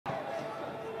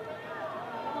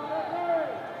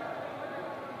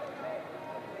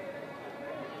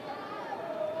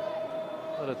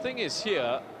Well, the thing is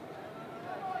here,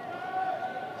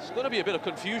 it's going to be a bit of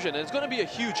confusion, and it's going to be a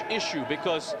huge issue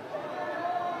because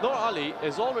Nur Ali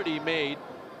has already made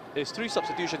his 3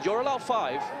 substitutions. You're allowed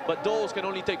 5, but those can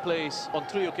only take place on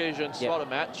 3 occasions throughout a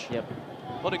match,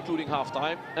 not including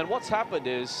half-time. And what's happened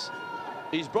is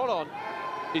he's brought on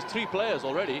his 3 players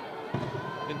already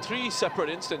in 3 separate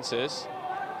instances.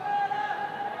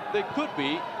 They could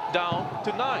be down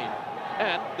to 9,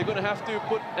 and they're going to have to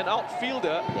put an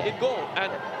outfielder in goal.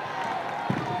 And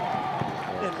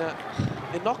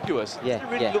innocuous. It didn't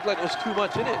really look like there was too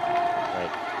much in it.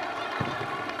 Right.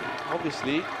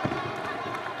 Obviously,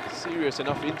 serious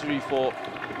enough injury for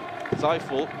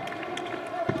Zaiful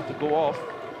to go off.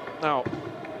 Now,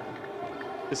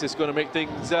 this is going to make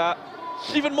things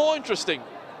even more interesting.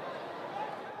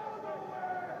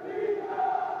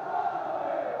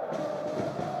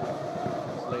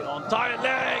 Late on, tight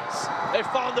legs. They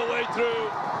found their way through.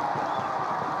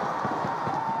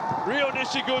 Rio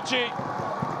Nishiguchi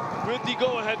with the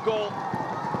go-ahead goal.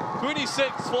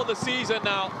 26 for the season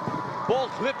now. Ball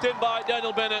clipped in by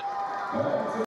Daniel Bennett.